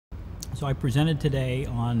So I presented today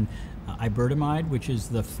on Iberdomide, which is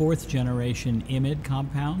the fourth generation IMiD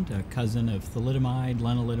compound, a cousin of thalidomide,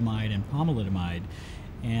 lenalidomide, and pomalidomide.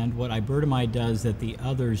 And what Iberdomide does that the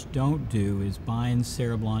others don't do is binds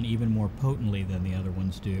cereblon even more potently than the other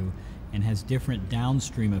ones do, and has different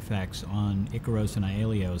downstream effects on Ikaros and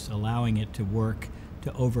Aelios, allowing it to work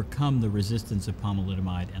to overcome the resistance of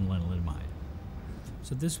pomalidomide and lenalidomide.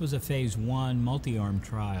 So this was a phase 1 multi-arm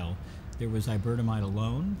trial. There was Iberdomide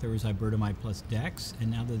alone, there was Iberdomide plus dex,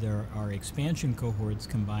 and now that there are expansion cohorts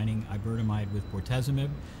combining Iberdomide with bortezomib,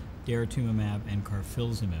 daratumumab, and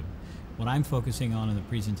carfilzomib. What I'm focusing on in the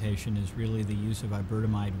presentation is really the use of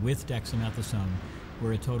Iberdomide with dexamethasone,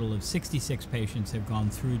 where a total of 66 patients have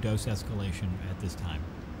gone through dose escalation at this time.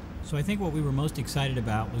 So I think what we were most excited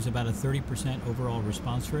about was about a 30% overall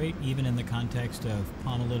response rate, even in the context of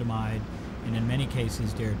pomalidomide and in many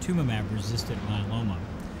cases daratumumab-resistant myeloma.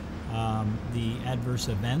 The adverse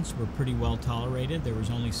events were pretty well tolerated. There was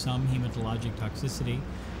only some hematologic toxicity,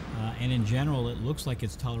 and in general it looks like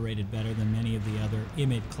it's tolerated better than many of the other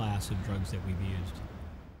IMiD class of drugs that we've used.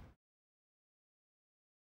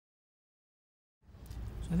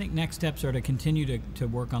 I think next steps are to continue to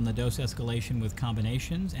work on the dose escalation with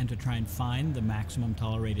combinations and to try and find the maximum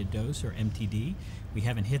tolerated dose, or MTD. We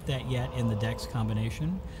haven't hit that yet in the DEX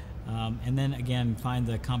combination. And then again, find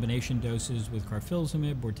the combination doses with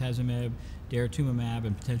carfilzomib, bortezomib, daratumumab,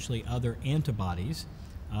 and potentially other antibodies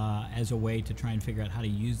as a way to try and figure out how to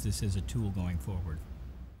use this as a tool going forward.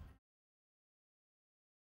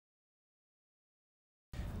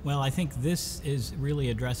 Well, I think this is really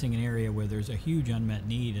addressing an area where there's a huge unmet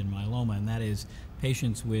need in myeloma, and that is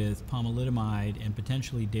patients with pomalidomide and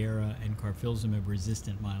potentially dara and carfilzomib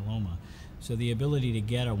resistant myeloma. So the ability to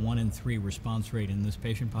get a 1 in 3 response rate in this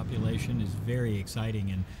patient population is very exciting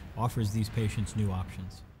and offers these patients new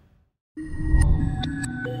options.